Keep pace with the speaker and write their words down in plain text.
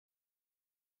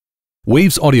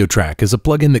Waves Audio Track is a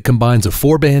plugin that combines a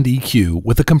 4-band EQ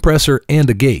with a compressor and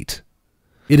a gate.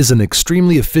 It is an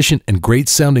extremely efficient and great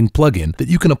sounding plugin that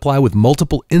you can apply with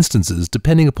multiple instances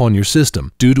depending upon your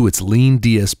system due to its lean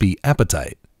DSP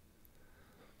appetite.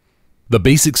 The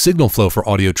basic signal flow for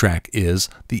Audio Track is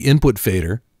the input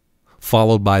fader,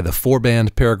 followed by the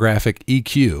 4-band paragraphic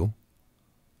EQ,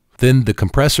 then the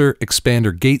compressor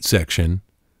expander gate section,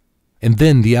 and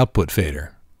then the output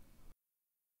fader.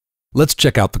 Let's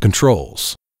check out the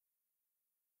controls.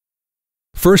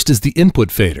 First is the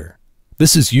input fader.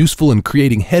 This is useful in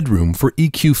creating headroom for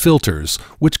EQ filters,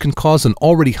 which can cause an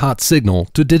already hot signal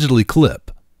to digitally clip.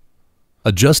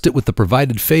 Adjust it with the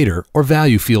provided fader or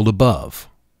value field above.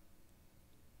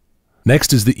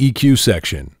 Next is the EQ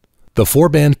section. The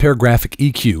 4-band paragraphic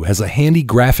EQ has a handy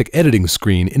graphic editing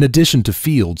screen in addition to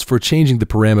fields for changing the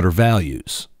parameter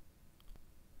values.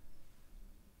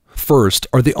 First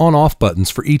are the on-off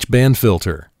buttons for each band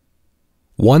filter.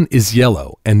 One is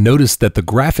yellow, and notice that the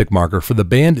graphic marker for the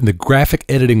band in the graphic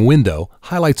editing window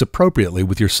highlights appropriately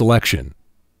with your selection.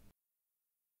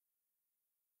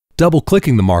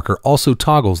 Double-clicking the marker also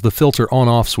toggles the filter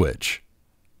on-off switch.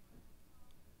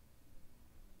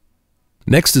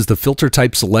 Next is the filter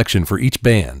type selection for each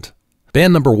band.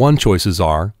 Band number 1 choices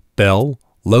are bell,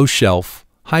 low shelf,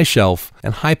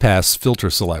 and high-pass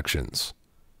filter selections.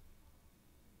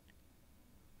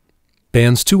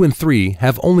 Bands 2 and 3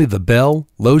 have only the bell,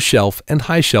 low shelf, and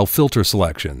high shelf filter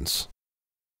selections.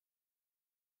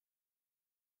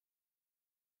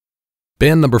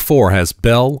 Band number 4 has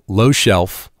bell, low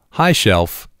shelf,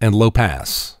 and low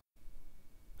pass.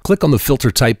 Click on the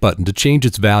filter type button to change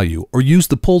its value or use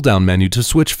the pull-down menu to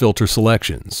switch filter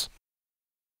selections.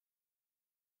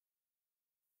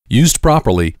 Used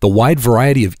properly, the wide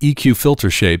variety of EQ filter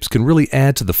shapes can really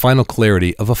add to the final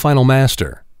clarity of a final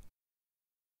master.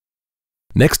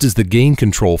 Next is the gain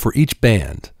control for each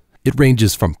band. It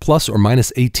ranges from plus or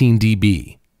minus 18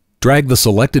 dB. Drag the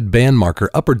selected band marker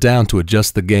up or down to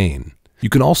adjust the gain. You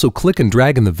can also click and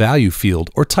drag in the value field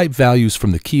or type values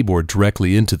from the keyboard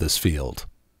directly into this field.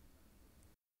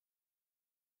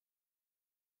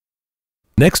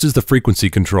 Next is the frequency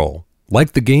control.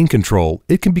 Like the gain control,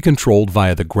 it can be controlled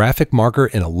via the graphic marker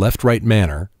in a left-right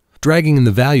manner, dragging in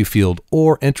the value field,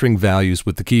 or entering values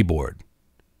with the keyboard.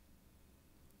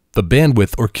 The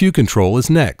bandwidth or Q control is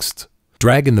next.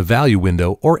 Drag in the value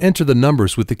window or enter the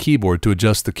numbers with the keyboard to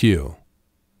adjust the Q.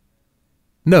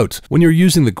 Note, when you're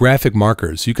using the graphic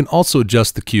markers, you can also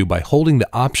adjust the Q by holding the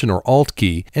Option or Alt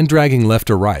key and dragging left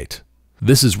or right.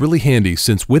 This is really handy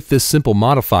since with this simple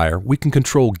modifier, we can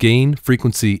control gain,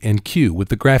 frequency, and Q with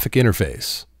the graphic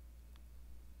interface.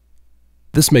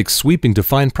 This makes sweeping to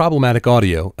find problematic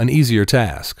audio an easier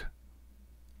task.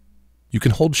 You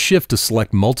can hold Shift to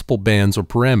select multiple bands or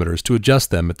parameters to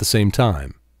adjust them at the same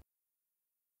time.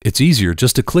 It's easier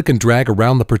just to click and drag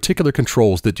around the particular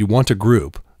controls that you want to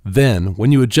group. Then,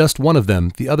 when you adjust one of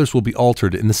them, the others will be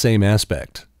altered in the same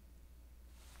aspect.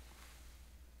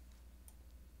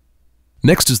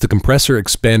 Next is the compressor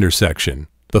expander section.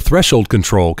 The threshold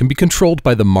control can be controlled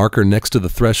by the marker next to the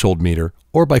threshold meter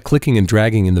or by clicking and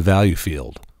dragging in the value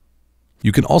field.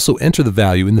 You can also enter the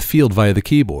value in the field via the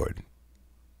keyboard.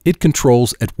 It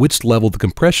controls at which level the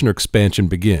compression or expansion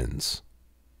begins.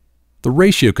 The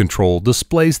ratio control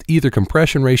displays either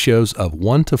compression ratios of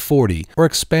 1 to 40 or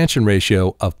expansion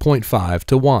ratio of 0.5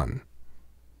 to 1.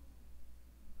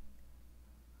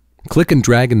 Click and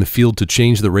drag in the field to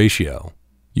change the ratio.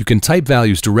 You can type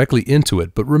values directly into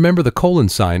it, but remember the colon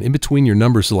sign in between your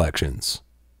number selections.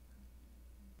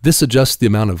 This adjusts the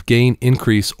amount of gain,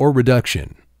 increase, or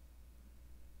reduction.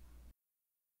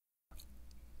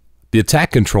 The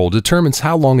attack control determines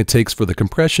how long it takes for the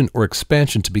compression or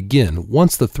expansion to begin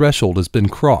once the threshold has been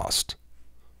crossed.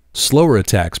 Slower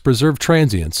attacks preserve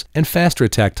transients, and faster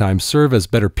attack times serve as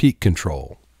better peak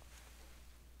control.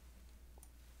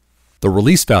 The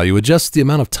release value adjusts the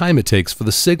amount of time it takes for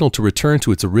the signal to return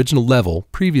to its original level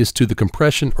previous to the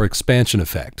compression or expansion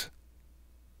effect.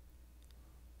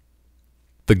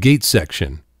 The gate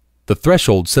section. The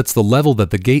threshold sets the level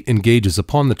that the gate engages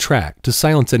upon the track to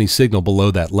silence any signal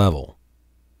below that level.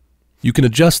 You can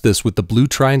adjust this with the blue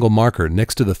triangle marker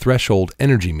next to the threshold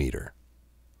energy meter.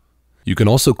 You can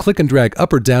also click and drag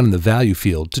up or down in the value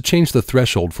field to change the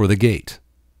threshold for the gate.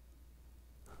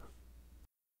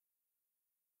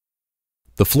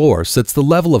 The floor sets the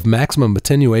level of maximum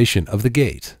attenuation of the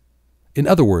gate. In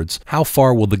other words, how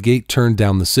far will the gate turn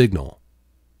down the signal?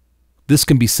 This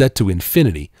can be set to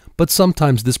infinity, but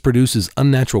sometimes this produces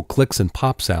unnatural clicks and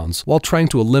pop sounds while trying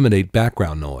to eliminate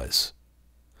background noise.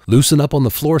 Loosen up on the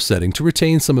floor setting to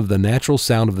retain some of the natural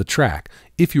sound of the track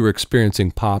if you are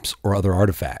experiencing pops or other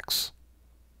artifacts.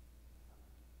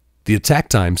 The attack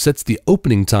time sets the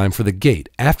opening time for the gate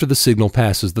after the signal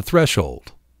passes the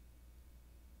threshold.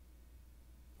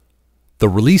 The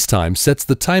release time sets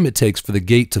the time it takes for the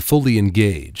gate to fully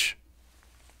engage.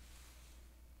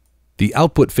 The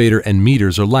output fader and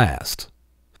meters are last.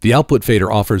 The output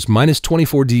fader offers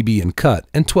 -24 dB in cut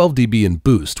and 12 dB in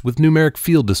boost with numeric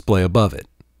field display above it.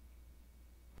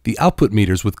 The output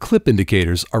meters with clip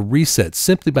indicators are reset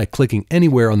simply by clicking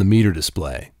anywhere on the meter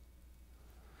display.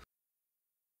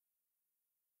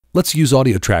 Let's use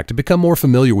AudioTrack to become more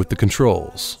familiar with the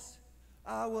controls.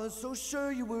 I was so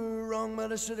sure you were wrong,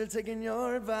 but I should have taken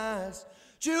your advice.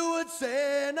 You would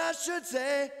say, and I should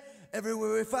say,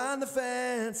 everywhere we find the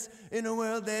fence, in a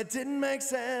world that didn't make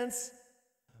sense,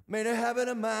 made a habit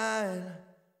of mine.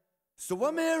 So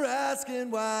I'm here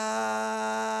asking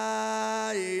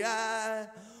why,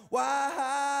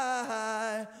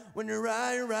 when you're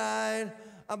right,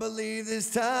 I believe this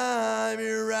time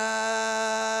you're right,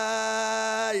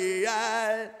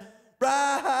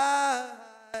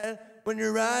 when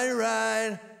you're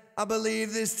right, I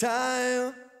believe this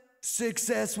time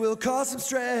success will cause some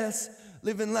stress,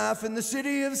 living life in the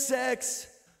city of sex,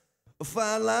 a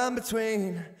fine line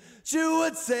between, you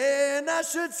would say and I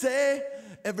should say,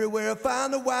 everywhere I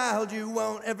find the wild you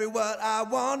want, every what I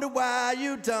wonder why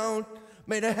you don't,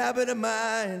 made a habit of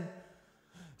mine.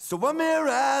 So I'm here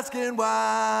asking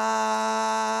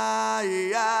why,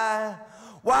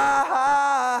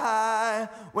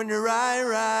 when you're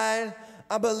right,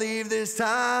 I believe this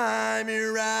time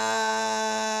you're right.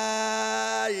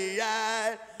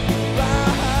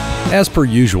 As per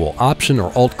usual, Option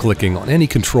or Alt clicking on any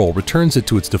control returns it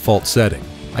to its default setting.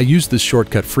 I use this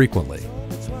shortcut frequently.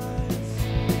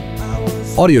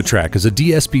 AudioTrack is a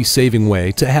DSP saving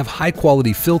way to have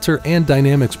high-quality filter and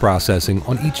dynamics processing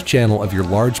on each channel of your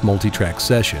large multi-track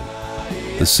session.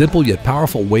 The simple yet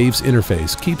powerful Waves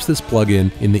interface keeps this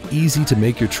plugin in the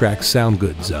easy-to-make-your-track sound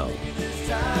good zone.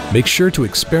 Make sure to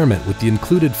experiment with the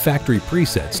included factory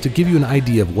presets to give you an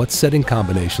idea of what setting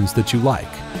combinations that you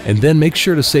like, and then make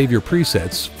sure to save your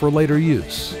presets for later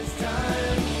use.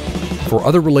 For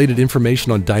other related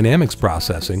information on dynamics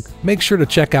processing, make sure to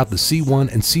check out the C1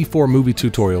 and C4 movie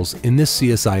tutorials in this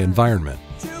CSI environment.